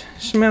 smelt.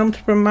 Smelt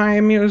for my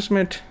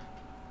amusement.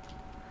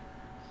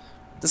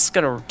 This is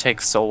gonna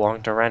take so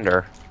long to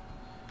render.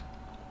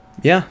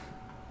 Yeah.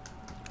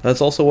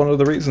 That's also one of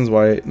the reasons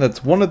why...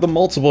 That's one of the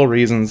multiple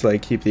reasons I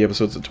keep the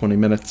episodes at 20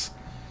 minutes.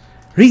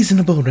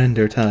 Reasonable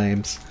render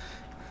times.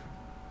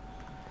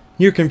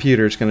 Your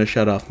computer's gonna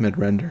shut off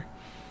mid-render.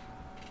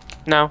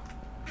 No.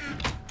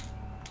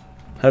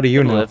 How do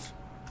you know? Live.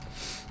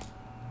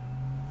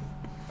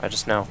 I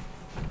just know.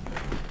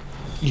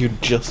 You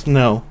just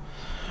know.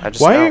 I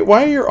just know.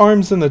 Why are your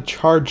arms in the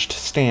charged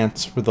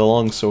stance with the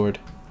longsword?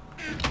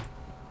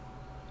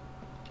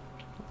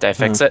 Did I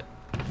fix it?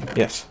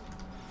 Yes.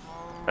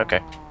 Okay.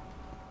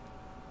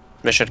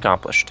 Mission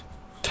accomplished.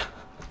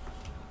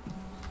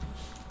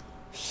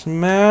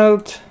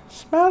 Smelt.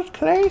 Smelt,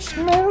 clay,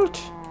 smelt.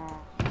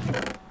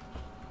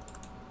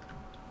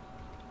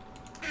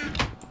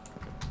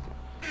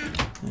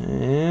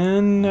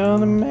 And now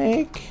to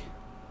make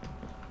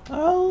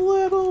a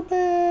little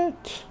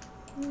bit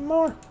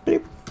more.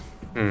 Beep.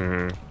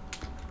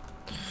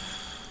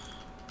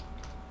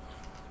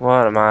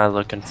 What am I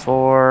looking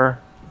for?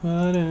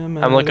 What am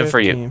I I'm looking for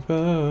you.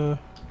 for?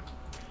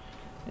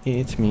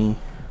 It's me.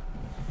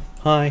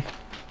 Hi.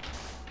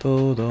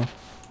 Todo.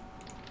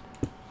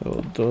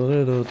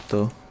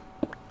 Do.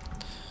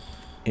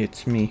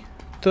 It's me.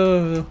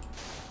 Do.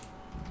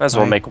 Might as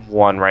well Hi. make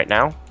one right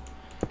now.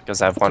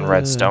 Because I have one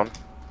redstone.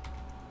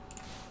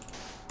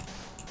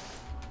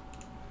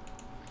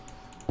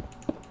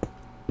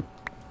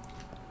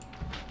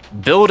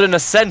 Building a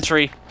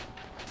sentry.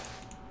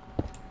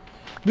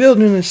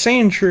 Building a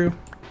sand shrew.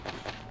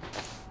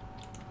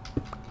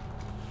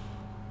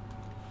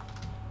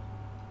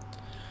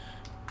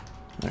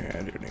 Okay,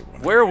 I do need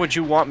one. Where would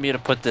you want me to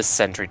put this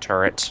sentry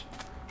turret?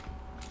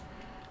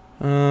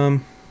 How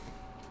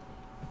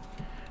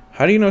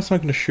do you know it's not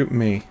going to shoot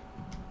me?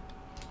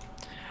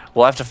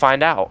 We'll have to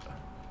find out.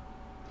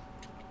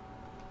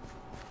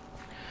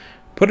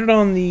 Put it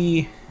on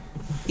the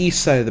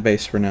east side of the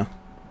base for now.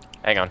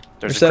 Hang on.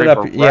 There's a set it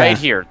creeper up, yeah. right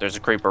here. There's a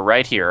creeper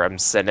right here. I'm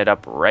setting it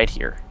up right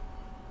here.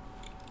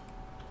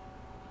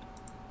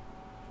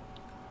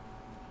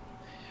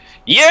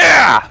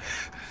 Yeah!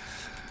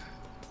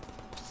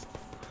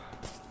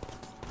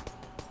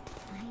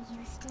 Are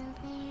you still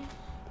there?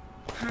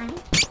 Hi.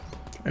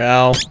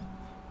 Ow.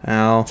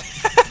 Ow.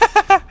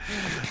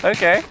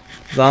 Okay.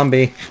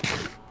 Zombie.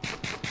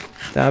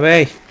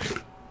 Zombie.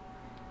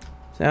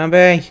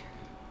 Zombie.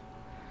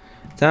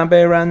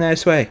 Zombie, run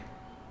this way.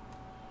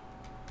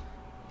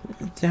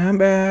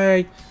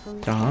 Zombie.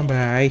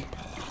 Zombie.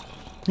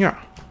 Yeah.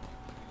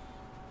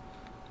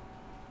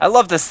 I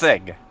love this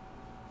thing.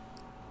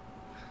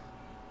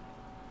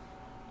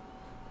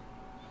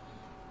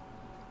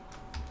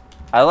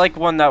 I like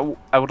one that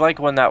I would like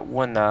one that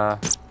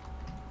wouldn't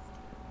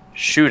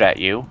shoot at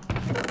you.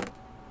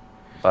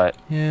 But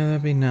Yeah,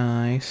 that'd be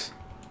nice.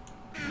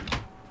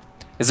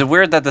 is it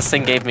weird that this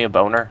thing gave me a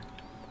boner?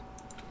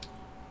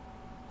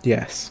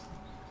 Yes.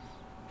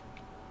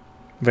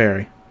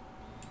 Very.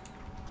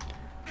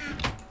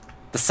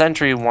 The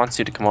sentry wants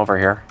you to come over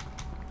here.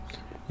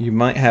 You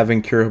might have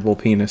incurable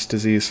penis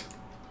disease.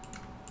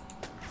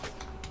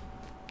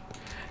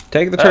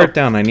 Take the turret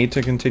down. I need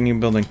to continue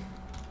building.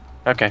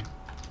 Okay.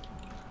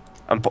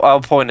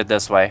 I'll point it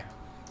this way.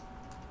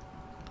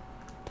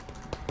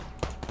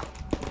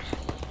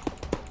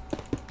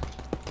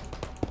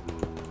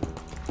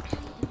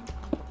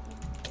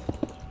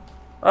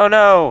 Oh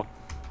no!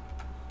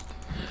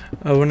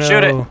 Oh no.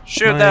 Shoot it!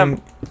 Shoot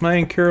them! My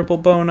incurable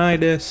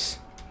bonitis.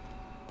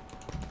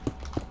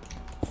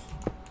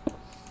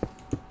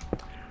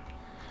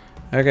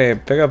 Okay,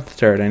 pick up the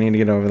turret. I need to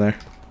get over there.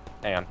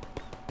 Hang on.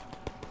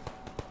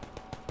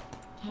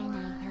 Can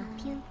I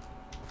help you?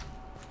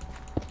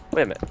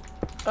 Wait a minute.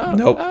 Oh,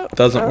 Nope,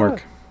 doesn't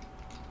work.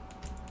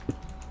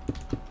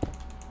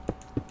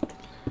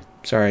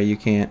 Sorry, you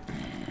can't.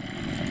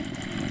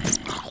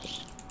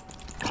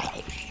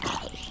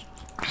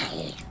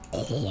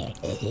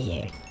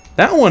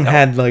 That one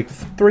had like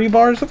 3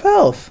 bars of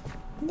health.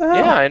 What the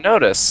hell? Yeah, I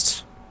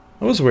noticed.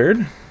 That was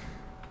weird.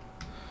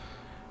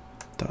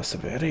 That's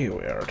very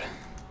weird.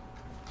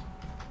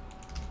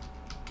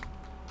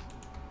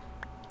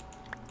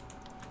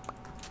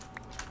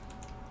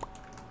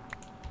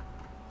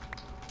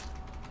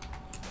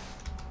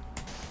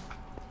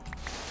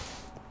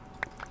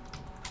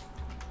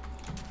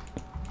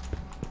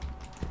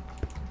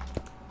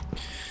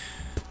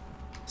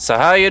 So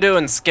how you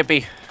doing,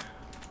 Skippy?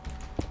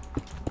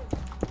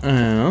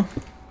 Oh.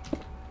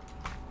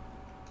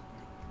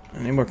 I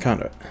need more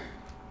conduit.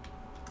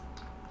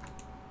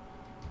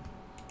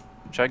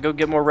 Should I go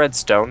get more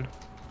redstone?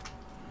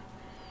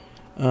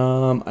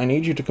 I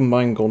need you to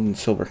combine gold and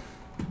silver.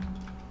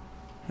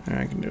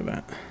 I can do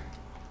that.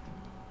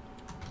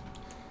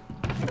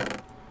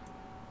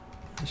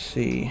 Let's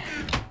see.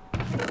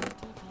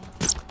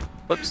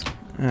 Whoops.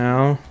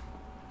 Ow.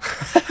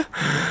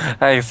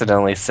 I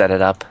accidentally set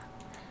it up.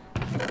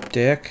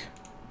 Dick.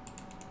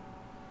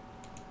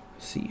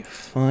 Let's see,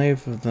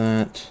 5 of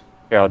that.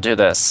 Here, I'll do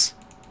this.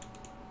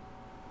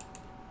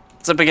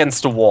 It's up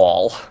against a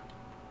wall.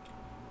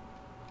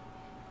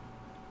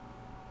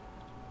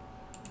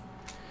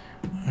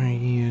 Are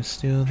you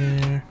still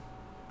there?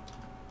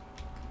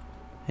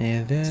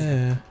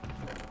 Hello.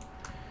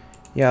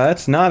 Yeah,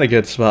 that's not a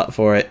good spot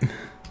for it.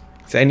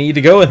 'Cause I need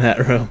to go in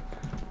that room.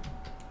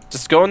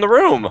 Just go in the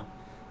room.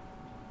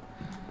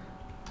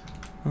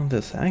 Hold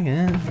a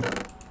second.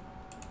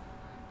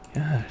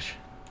 Gosh.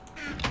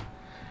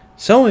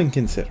 So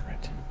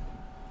inconsiderate.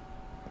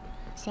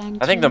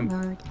 I think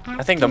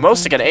the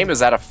most I can aim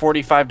is at a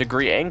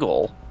 45-degree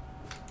angle.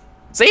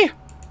 See?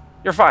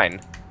 You're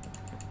fine.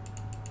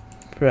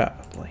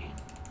 Probably.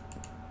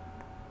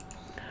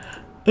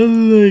 A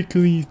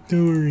likely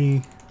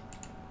story.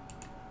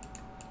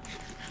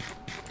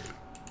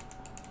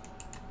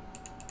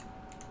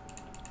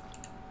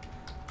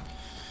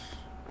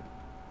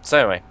 So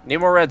anyway, need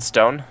more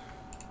redstone.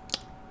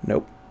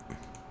 Nope.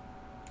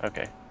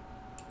 Okay.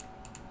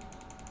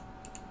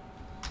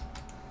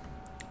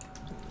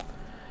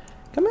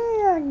 Come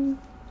here,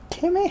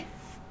 Timmy.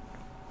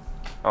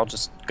 I'll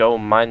just go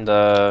mine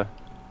the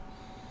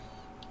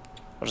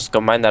I'll just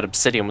go mine that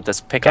obsidian with this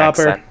pickaxe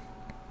Copper. then.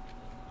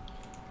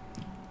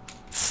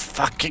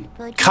 Fucking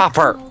Would you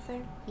copper! come over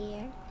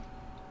here?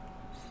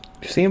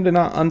 You seem to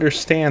not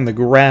understand the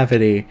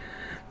gravity. You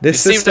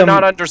This seem system. to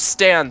not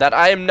understand that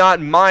I am not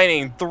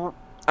mining.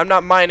 I'm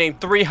not mining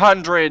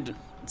 300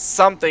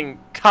 something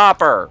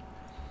copper.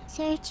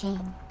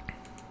 Searching.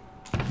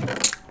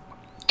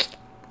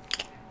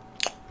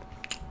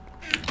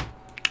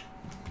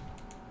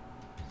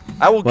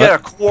 I will get a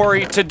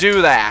quarry to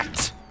do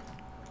that.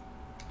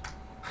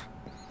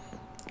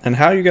 And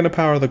how are you going to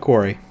power the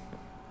quarry?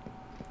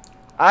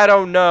 I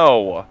don't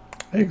know.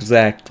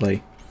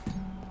 Exactly.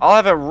 I'll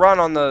have it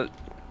run on the...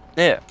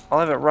 Yeah, I'll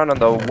have it run on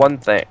the one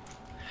thing.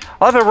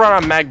 I'll have it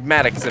run on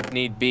magmatics if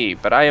need be,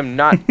 but I am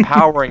not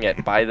powering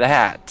it by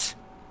that.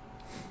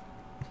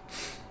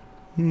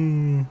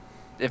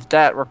 If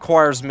that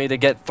requires me to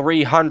get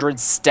 300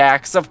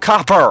 stacks of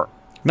copper.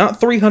 Not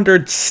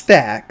 300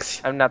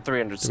 stacks. I'm not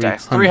 300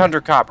 stacks. 300.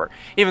 300 copper.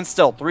 Even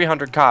still,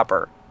 300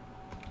 copper.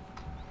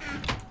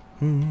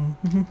 Doop,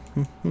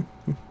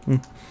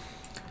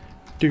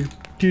 doop,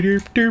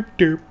 doop, doop,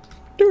 doop,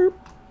 doop,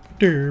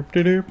 doop,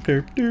 doop,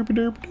 doop, doop,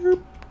 doop,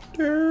 doop,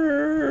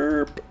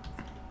 doop.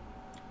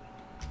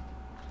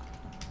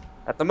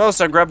 At the most,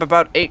 I grab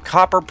about 8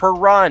 copper per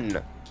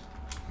run.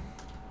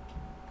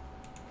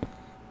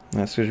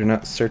 That's because you're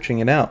not searching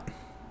it out.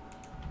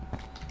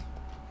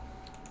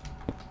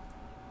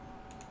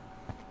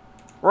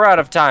 We're out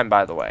of time,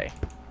 by the way.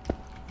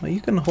 Well,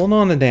 you can hold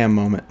on a damn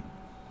moment.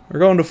 We're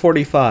going to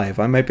 45.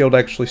 I might be able to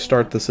actually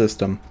start the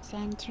system.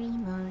 Sentry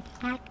mode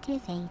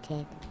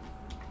activated.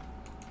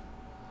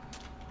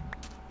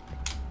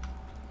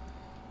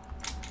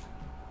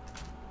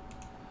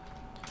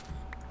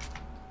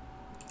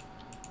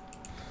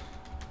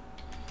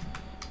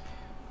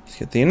 Let's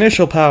get the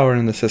initial power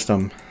in the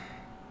system.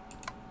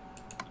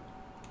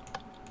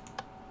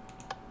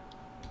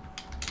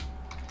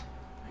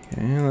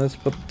 Okay, let's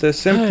put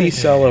this empty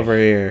cell over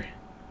here.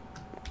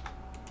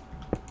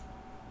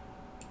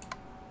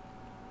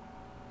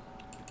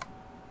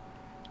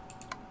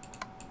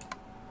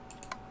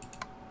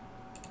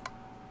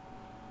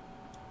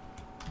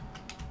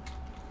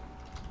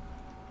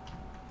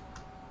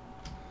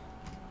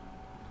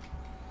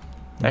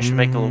 I should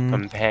make a little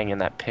companion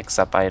that picks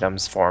up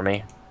items for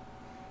me.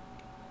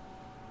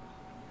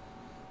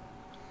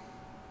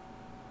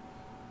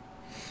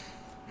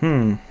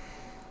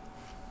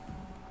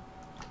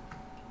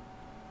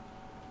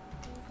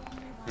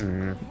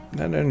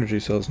 That energy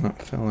cell's not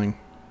filling.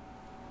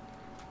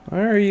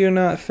 Why are you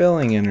not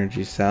filling,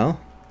 energy cell?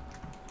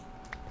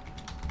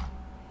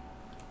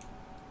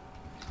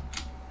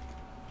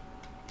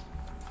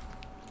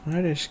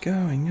 What is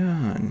going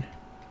on?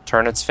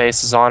 Turn its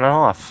faces on and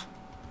off.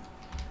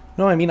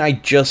 No, I mean I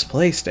just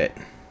placed it.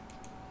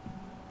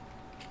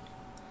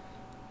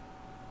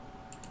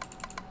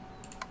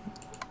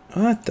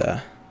 What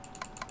the?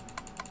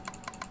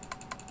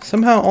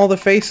 Somehow all the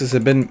faces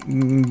have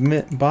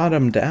been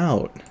bottomed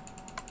out.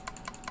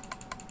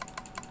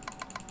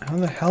 How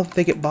the hell did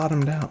they get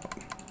bottomed out?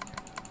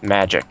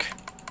 Magic.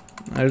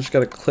 I just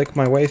gotta click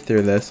my way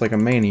through this like a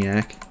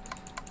maniac.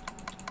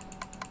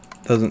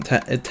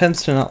 It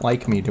tends to not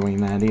like me doing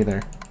that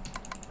either.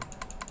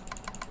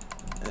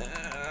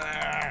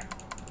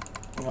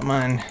 Come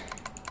on.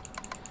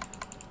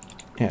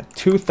 Yeah,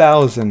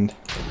 2,000.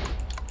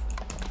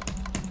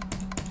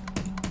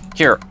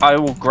 Here, I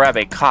will grab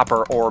a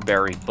copper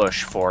oreberry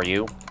bush for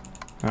you.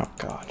 Oh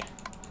god.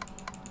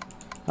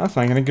 That's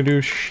not gonna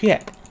do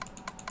shit.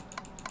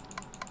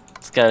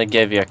 It's gonna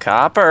give you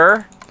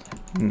copper.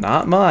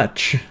 Not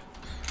much.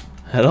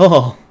 At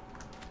all.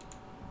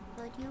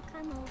 Would you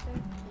come over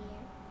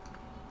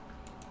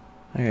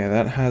here? Okay,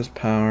 that has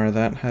power,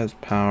 that has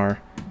power.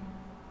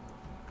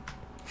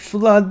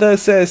 Flood the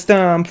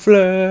system,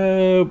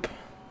 Floop!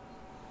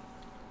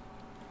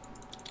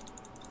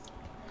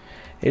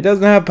 It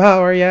doesn't have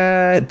power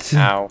yet!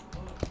 Ow.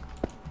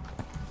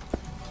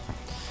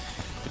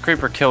 The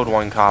creeper killed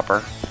one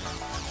copper.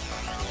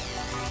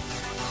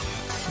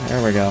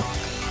 There we go.